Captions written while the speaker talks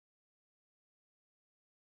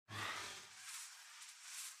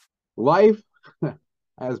life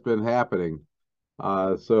has been happening.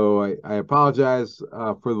 So I apologize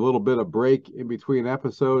for the little bit of break in between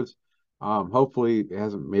episodes. Hopefully, it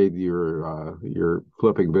hasn't made your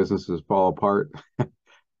flipping businesses fall apart.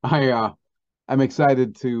 I I'm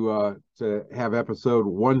excited to have episode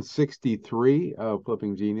 163 of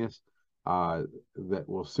Flipping Genius that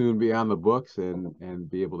will soon be on the books and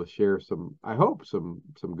be able to share some, I hope, some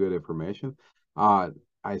good information. Uh,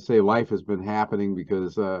 I say life has been happening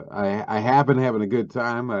because I have been having a good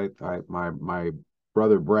time. My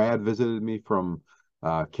brother Brad visited me from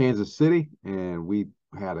Kansas City, and we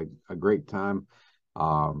had a great time.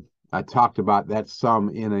 I talked about that some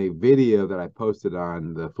in a video that I posted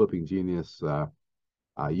on the Flipping Genius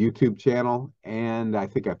YouTube channel, and I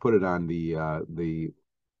think I put it on the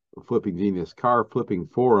Flipping Genius car flipping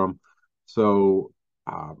forum. So,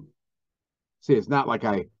 um, see, it's not like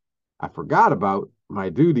I forgot about my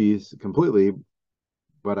duties completely,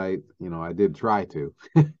 but I did try to.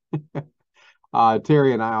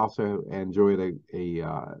 Terry and I also enjoyed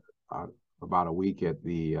uh, about a week at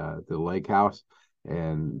the lake house,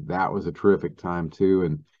 and that was a terrific time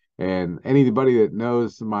too. And anybody that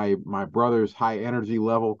knows my brother's high energy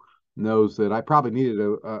level knows that I probably needed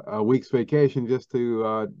a week's vacation just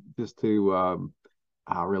to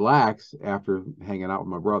relax after hanging out with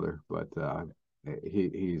my brother. But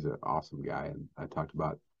he's an awesome guy, and I talked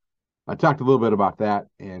a little bit about that,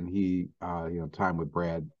 and time with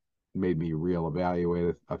Brad made me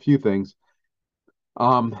reevaluate a few things.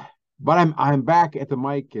 Um, but I'm back at the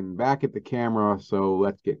mic and back at the camera, so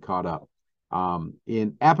let's get caught up.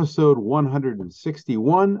 In episode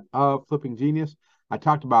 161 of Flipping Genius, I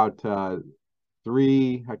talked about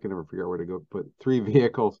three. I can never figure out where to go. Put three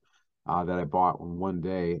vehicles that I bought in one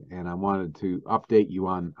day, and I wanted to update you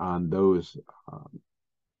on those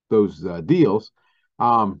deals.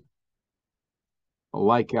 Um,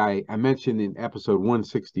 like I mentioned in episode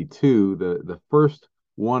 162, the first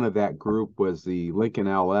one of that group was the Lincoln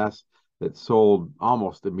LS that sold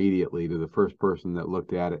almost immediately to the first person that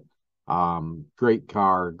looked at it. Great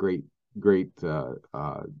car, great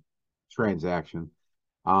transaction.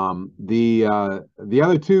 The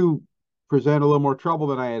other two present a little more trouble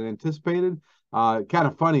than I had anticipated. Kind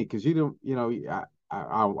of funny because you don't,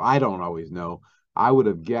 I don't always know. I would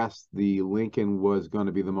have guessed the Lincoln was going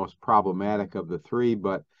to be the most problematic of the three,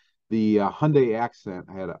 but the Hyundai Accent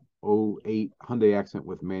had a '08 Hyundai Accent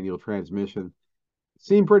with manual transmission.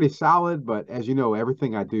 Seemed pretty solid, but as you know,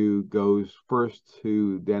 everything I do goes first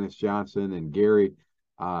to Dennis Johnson, and Gary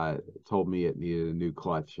uh, told me it needed a new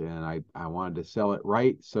clutch, and I wanted to sell it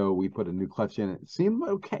right, so we put a new clutch in it. It seemed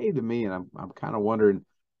okay to me, and I'm kind of wondering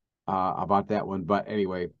about that one, but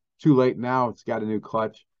anyway, too late now. It's got a new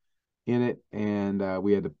clutch in it, and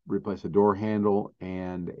we had to replace a door handle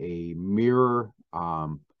and a mirror.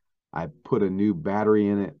 I put a new battery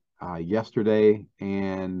in it yesterday,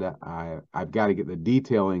 and I've got to get the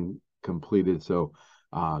detailing completed. So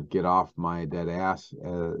get off my dead ass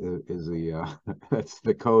is the that's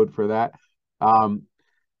the code for that. Um,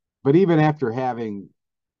 but even after having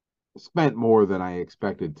spent more than I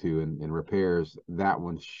expected to in repairs, that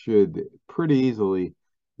one should pretty easily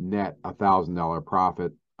net $1,000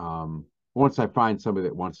 profit. Once I find somebody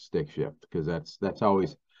that wants to stick shift, because that's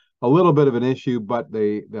always a little bit of an issue. But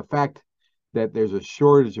the fact that there's a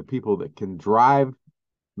shortage of people that can drive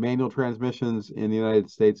manual transmissions in the United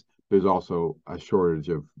States, there's also a shortage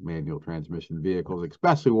of manual transmission vehicles,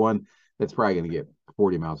 especially one that's probably going to get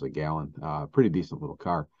 40 miles a gallon. Pretty decent little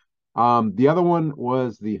car. The other one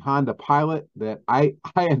was the Honda Pilot that I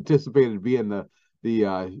anticipated being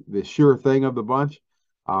the sure thing of the bunch.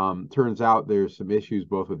 Turns out there's some issues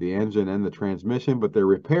both with the engine and the transmission, but they're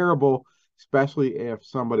repairable, especially if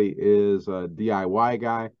somebody is a DIY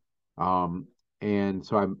guy. Um, and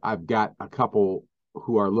so I've got a couple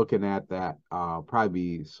who are looking at that probably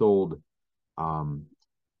be sold um,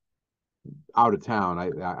 out of town.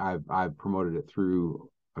 I've promoted it through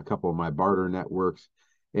a couple of my barter networks,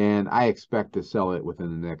 and I expect to sell it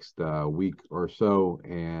within the next week or so.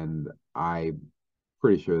 And I'm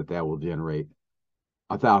pretty sure that that will generate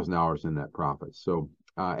 $1,000 in net profit. So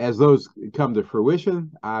as those come to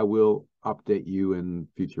fruition, I will update you in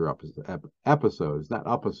future episodes, not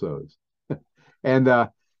episodes. And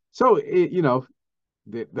so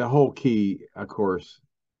the whole key, of course,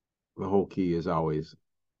 the whole key is always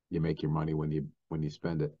you make your money when you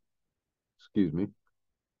spend it. Excuse me.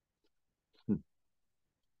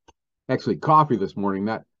 Actually, coffee this morning,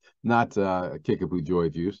 not Kickapoo Joy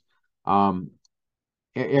Juice. Um,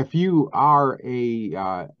 if you are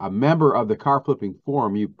a member of the car flipping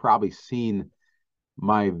forum, you've probably seen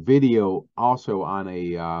my video also on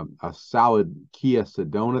a solid Kia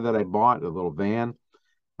Sedona that I bought, a little van.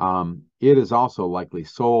 It is also likely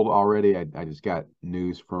sold already. I just got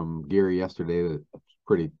news from Gary yesterday that it's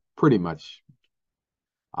pretty much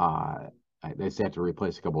they just had to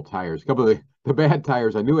replace a couple tires. A couple of the bad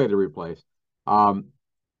tires I knew I had to replace. Um,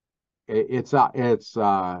 it's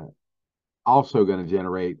also going to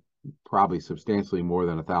generate probably substantially more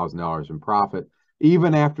than $1,000 in profit,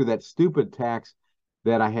 even after that stupid tax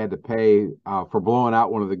that I had to pay for blowing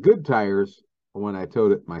out one of the good tires when I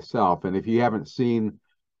towed it myself. And if you haven't seen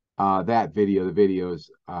that video, the video is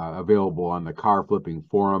available on the Car Flipping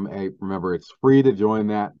Forum. Hey, remember, it's free to join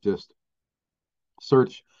that. Just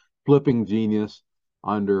search Flipping Genius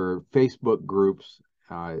under Facebook groups.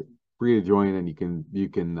 Free to join, and you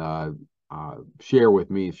can share with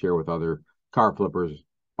me, share with other car flippers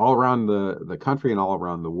all around the country and all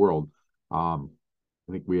around the world. I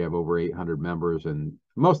think we have over 800 members, and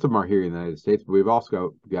most of them are here in the United States, but we've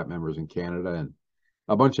also got members in Canada and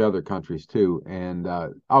a bunch of other countries too. And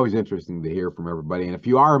always interesting to hear from everybody. And if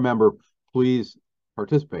you are a member, please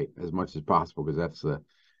participate as much as possible, because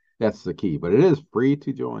that's the key. But it is free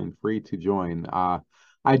to join, free to join.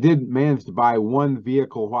 I did manage to buy one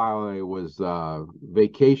vehicle while I was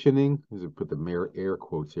vacationing. Let's put the air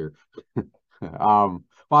quotes here. While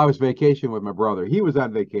I was vacationing with my brother, he was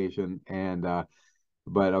on vacation, and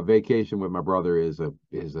but a vacation with my brother is a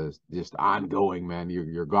just ongoing, man.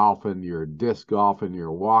 You're golfing, you're disc golfing,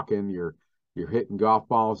 you're walking, you're hitting golf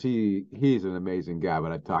balls. He's an amazing guy,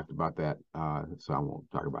 but I talked about that, so I won't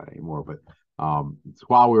talk about it anymore. But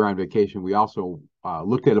while we were on vacation, we also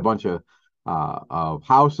looked at a bunch of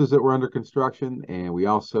houses that were under construction, and we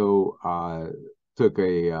also took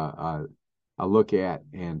a look at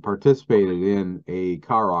and participated in a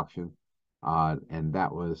car auction. And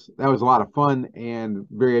that was a lot of fun and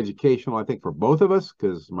very educational, I think, for both of us,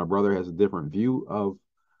 because my brother has a different view of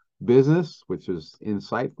business, which is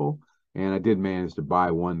insightful. And I did manage to buy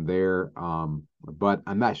one there, but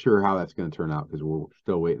I'm not sure how that's going to turn out, because we're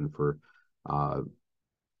still waiting for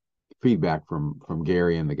feedback from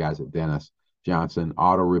Gary and the guys at Dennis Johnson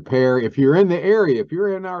Auto Repair. If you're in the area, if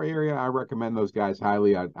you're in our area, I recommend those guys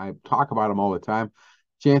highly. I talk about them all the time.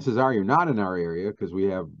 Chances are you're not in our area, because we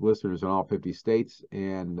have listeners in all 50 states.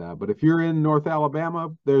 And but if you're in North Alabama,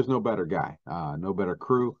 there's no better guy, no better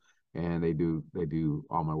crew, and they do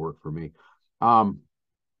all my work for me.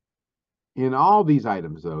 In all these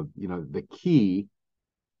items, though, the key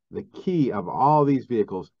of all these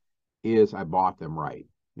vehicles is I bought them right.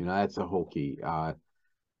 That's the whole key. I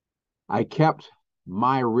kept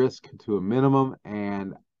my risk to a minimum,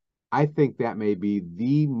 and I think that may be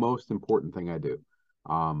the most important thing I do.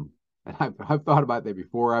 And I've thought about that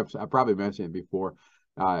before. I've probably mentioned it before.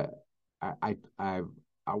 We're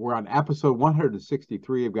on episode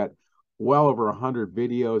 163. I've got well over 100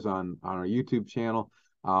 videos on our YouTube channel.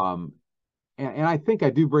 And I think I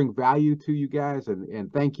do bring value to you guys,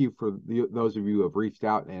 and thank you for those of you who have reached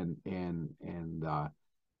out and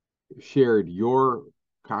shared your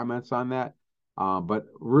comments on that. But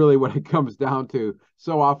really, what it comes down to,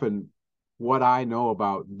 so often what I know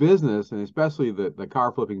about business, and especially the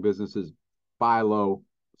car flipping business, is buy low,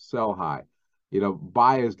 sell high.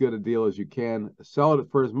 Buy as good a deal as you can, sell it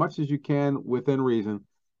for as much as you can within reason,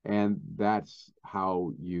 and that's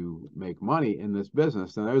how you make money in this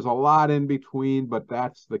business. And there's a lot in between, but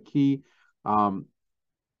that's the key. I'm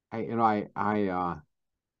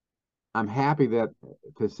happy to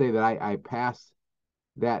say that I passed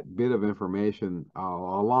that bit of information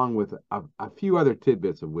along with a few other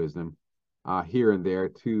tidbits of wisdom here and there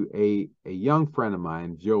to a young friend of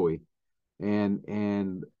mine, Joey. And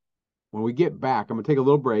when we get back, I'm going to take a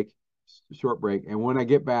little break, short break. And when I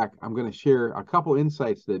get back, I'm going to share a couple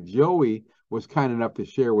insights that Joey was kind enough to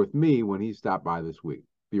share with me when he stopped by this week.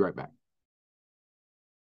 Be right back.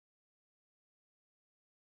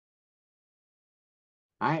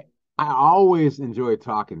 I always enjoy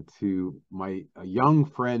talking to my young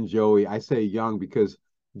friend Joey. I say young because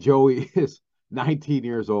Joey is 19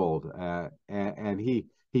 years old, and he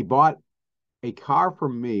bought a car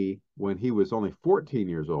from me when he was only 14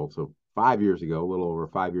 years old, so 5 years ago, a little over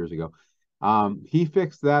 5 years ago. He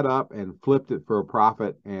fixed that up and flipped it for a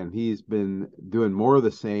profit, and he's been doing more of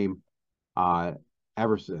the same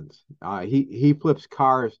ever since. He flips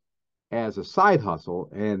cars as a side hustle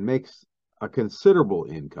and makes a considerable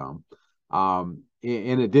income,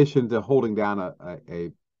 in addition to holding down a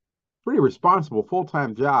pretty responsible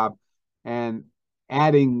full-time job and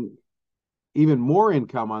adding even more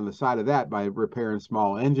income on the side of that by repairing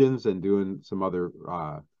small engines and doing some other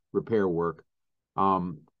repair work.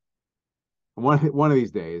 one of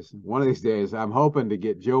these days, I'm hoping to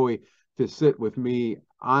get Joey to sit with me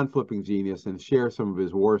on Flipping Genius and share some of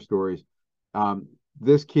his war stories. Um,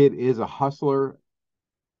 this kid is a hustler,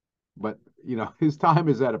 but his time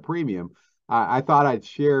is at a premium. I thought I'd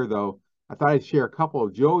share though. I thought I'd share a couple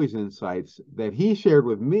of Joey's insights that he shared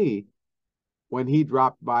with me when he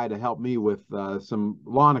dropped by to help me with some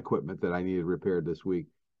lawn equipment that I needed repaired this week.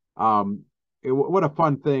 Um, what a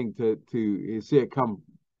fun thing to see it come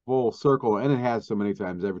full circle, and it has so many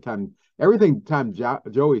times.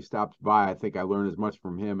 Joey stops by, I think I learn as much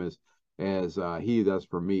from him as he does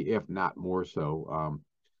from me, if not more so.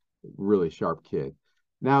 Really sharp kid.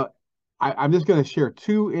 Now, I'm just going to share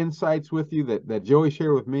two insights with you that Joey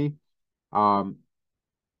shared with me. Um,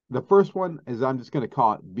 the first one is I'm just going to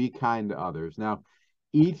call it be kind to others. Now,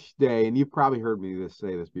 each day, and you've probably heard me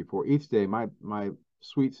say this before, each day my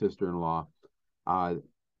sweet sister-in-law uh,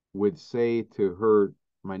 would say to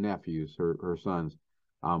my nephews, her sons,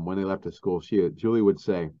 when they left to school, Julie would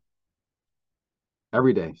say,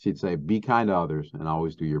 every day, she'd say, be kind to others and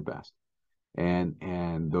always do your best.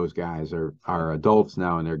 And those guys are adults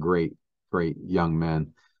now, and they're great young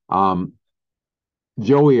men.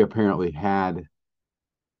 Joey apparently had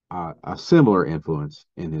a similar influence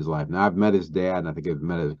in his life. Now, I've met his dad, and I think I've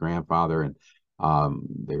met his grandfather, and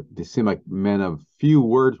they seem like men of few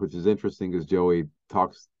words, which is interesting because Joey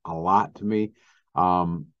talks a lot to me.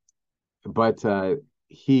 But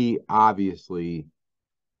he obviously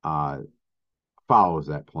follows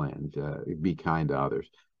that plan to be kind to others.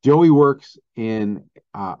 Joey works in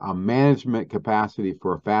a management capacity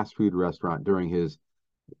for a fast food restaurant during his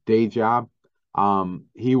day job.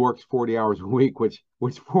 He works 40 hours a week, which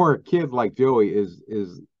for a kid like Joey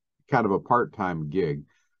is kind of a part-time gig.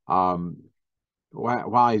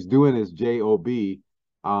 While he's doing his job,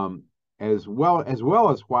 as well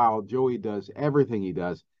as while Joey does everything he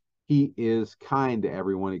does, he is kind to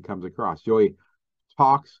everyone he comes across. Joey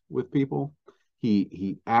talks with people.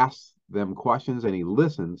 He asks them questions and he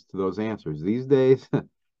listens to those answers. These days,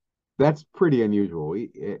 that's pretty unusual,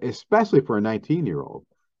 especially for a 19-year-old.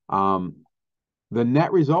 The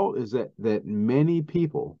net result is that many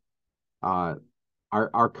people are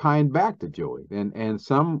kind back to Joey, and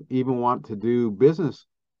some even want to do business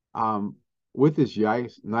with this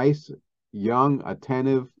nice, young,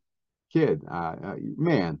 attentive kid.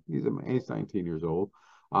 Man, he's 19 years old.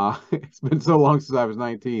 It's been so long since I was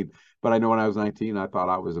 19, but I know when I was 19, I thought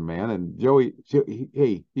I was a man. And Joey,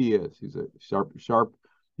 he is. He's a sharp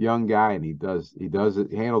young guy, and he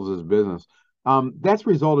handles his business. That's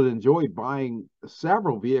resulted in Joey buying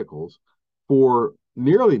several vehicles for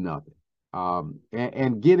nearly nothing,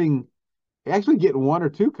 and getting one or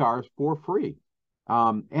two cars for free.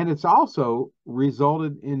 And it's also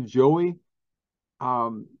resulted in Joey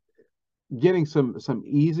getting some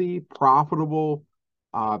easy, profitable,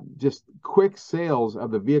 just quick sales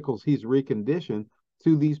of the vehicles he's reconditioned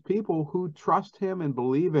to these people who trust him and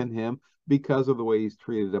believe in him because of the way he's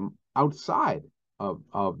treated them outside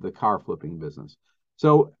of the car flipping business.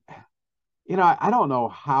 So, I don't know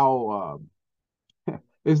how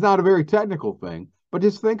it's not a very technical thing, but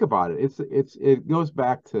just think about it. It goes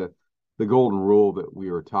back to the golden rule that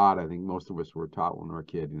we were taught. I think most of us were taught when we were a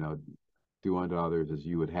kid, do unto others as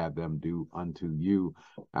you would have them do unto you.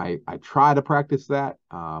 I try to practice that.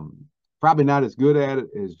 Probably not as good at it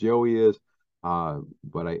as Joey is,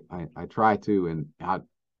 but I try to, and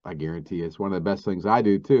I guarantee it's one of the best things I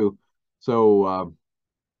do too. So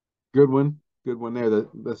good one there.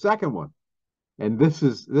 The second one, and this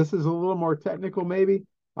is a little more technical maybe.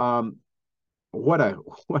 What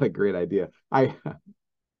a great idea. I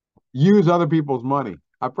use other people's money.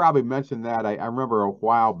 I probably mentioned that. I remember a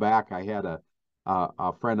while back I had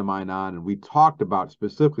a friend of mine on, and we talked about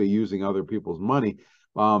specifically using other people's money.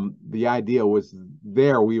 The idea was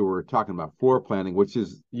we were talking about floor planning, which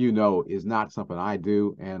is not something I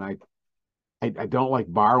do, and I don't like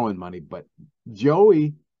borrowing money. But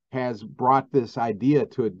Joey has brought this idea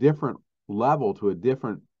to a different level, to a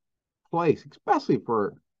different place, especially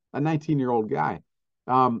for a 19-year-old guy.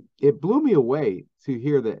 It blew me away to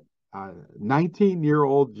hear that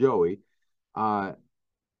 19-year-old Joey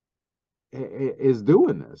is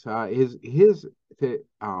doing this.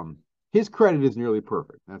 His credit is nearly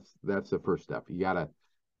perfect. That's the first step. You got to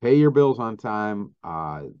pay your bills on time,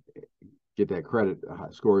 get that credit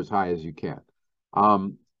score as high as you can.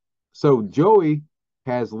 So Joey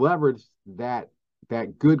has leveraged that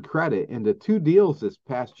good credit into two deals this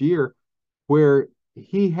past year where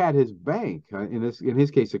he had his bank, in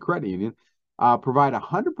his case, a credit union, provide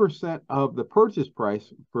 100% of the purchase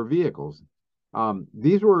price for vehicles.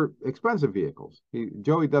 These were expensive vehicles.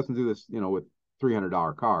 Joey doesn't do this, with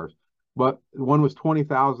 $300 cars. but one was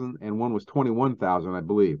 20,000 and one was 21,000, I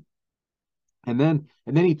believe. And then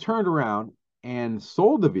he turned around and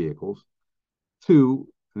sold the vehicles to,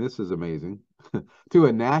 and this is amazing, to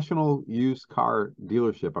a national used car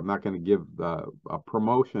dealership. I'm not going to give a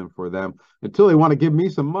promotion for them until they want to give me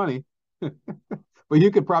some money. But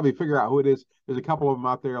you could probably figure out who it is. There's a couple of them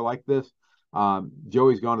out there like this.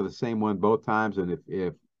 Joey's gone to the same one both times, and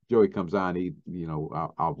if Joey comes on,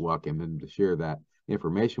 I'll welcome him to share that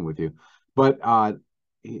information with you. But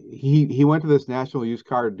he went to this national used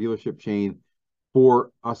car dealership chain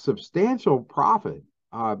for a substantial profit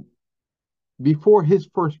before his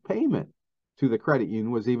first payment to the credit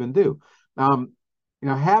union was even due.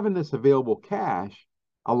 Having this available cash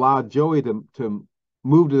allowed Joey to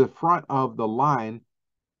move to the front of the line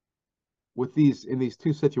in these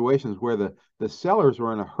two situations where the sellers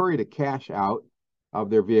were in a hurry to cash out of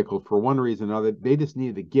their vehicle for one reason or another. They just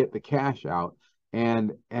needed to get the cash out,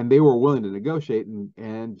 and they were willing to negotiate,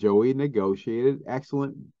 and Joey negotiated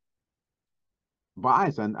excellent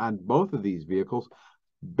buys on both of these vehicles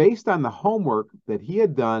based on the homework that he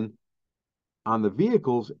had done on the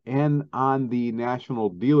vehicles and on the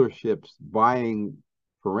national dealerships buying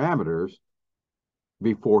parameters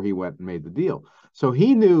before he went and made the deal. So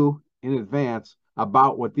he knew in advance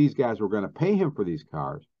about what these guys were going to pay him for these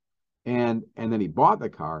cars. And then he bought the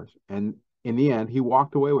cars. And in the end, he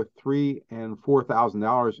walked away with $3,000 and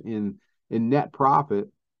 $4,000 in net profit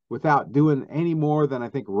without doing any more than, I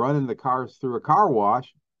think, running the cars through a car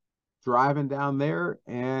wash, driving down there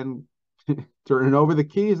and turning over the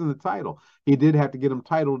keys and the title. He did have to get them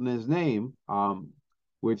titled in his name,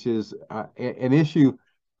 which is an issue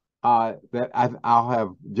that I'll have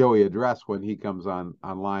Joey address when he comes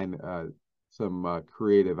online. Some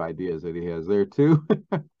creative ideas that he has there too,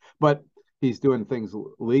 but he's doing things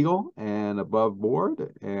legal and above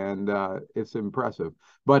board, and it's impressive.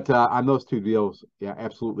 But on those two deals, yeah,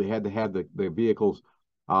 absolutely had to have the vehicles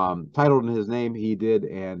titled in his name. He did,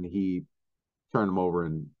 and he turned them over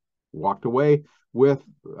and walked away with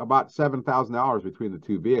about $7,000 between the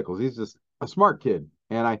two vehicles. He's just a smart kid,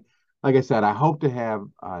 and like I said, I hope to have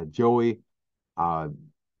Joey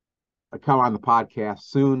come on the podcast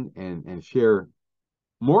soon and share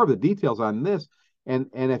more of the details on this. And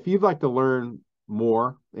if you'd like to learn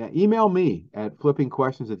more, email me at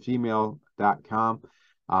flippingquestions@gmail.com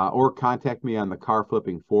or contact me on the Car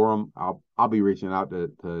Flipping Forum. I'll be reaching out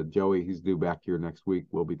to Joey. He's due back here next week.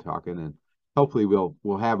 We'll be talking, and hopefully we'll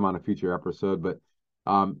have him on a future episode. But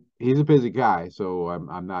he's a busy guy, so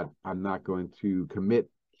I'm not going to commit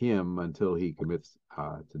him until he commits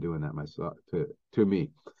to doing that myself to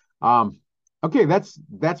me. Okay, that's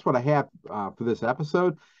what I have for this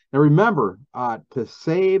episode. Now remember to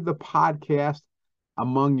save the podcast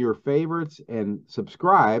among your favorites and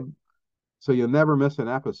subscribe so you'll never miss an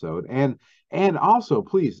episode. And also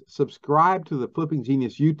please subscribe to the Flipping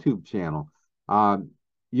Genius YouTube channel. Otherwise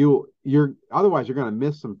you're going to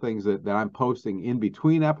miss some things that I'm posting in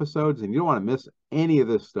between episodes, and you don't want to miss any of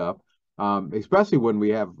this stuff. Especially when we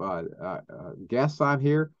have guests on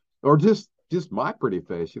here, or just my pretty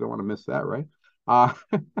face. You don't want to miss that, right?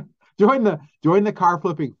 Join the Car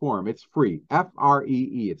Flipping Forum. It's free.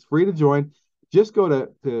 FREE. It's free to join. Just go to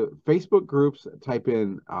Facebook groups. Type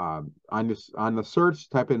in on the search.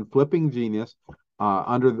 Type in Flipping Genius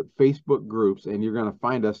under the Facebook groups, and you're going to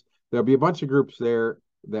find us. There'll be a bunch of groups there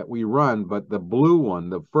that we run, but the blue one,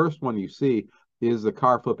 the first one you see, is the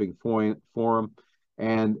Car Flipping Forum,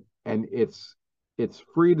 and it's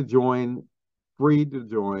free to join.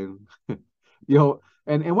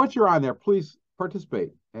 And once you're on there, please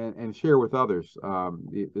participate and share with others.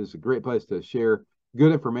 It's a great place to share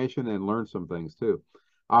good information and learn some things too.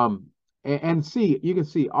 And you can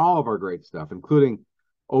see all of our great stuff, including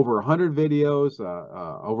over 100 videos,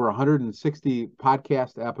 over 160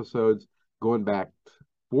 podcast episodes going back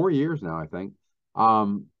 4 years now, I think.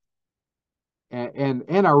 And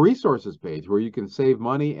our resources page where you can save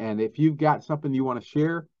money. And if you've got something you want to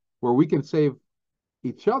share where we can save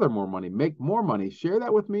each other more money, make more money, share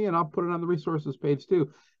that with me, and I'll put it on the resources page too.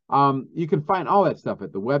 You can find all that stuff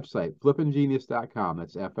at the website, flippinggenius.com.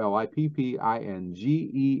 That's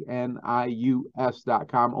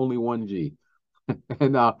FLIPPINGENIUS.com, only one G.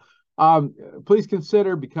 And please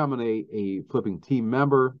consider becoming a flipping team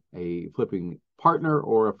member, a flipping partner,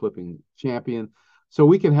 or a flipping champion so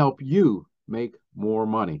we can help you make more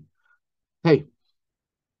money. Hey,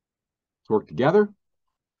 let's work together.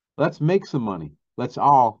 Let's make some money. Let's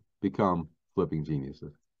all become flipping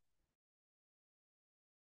geniuses.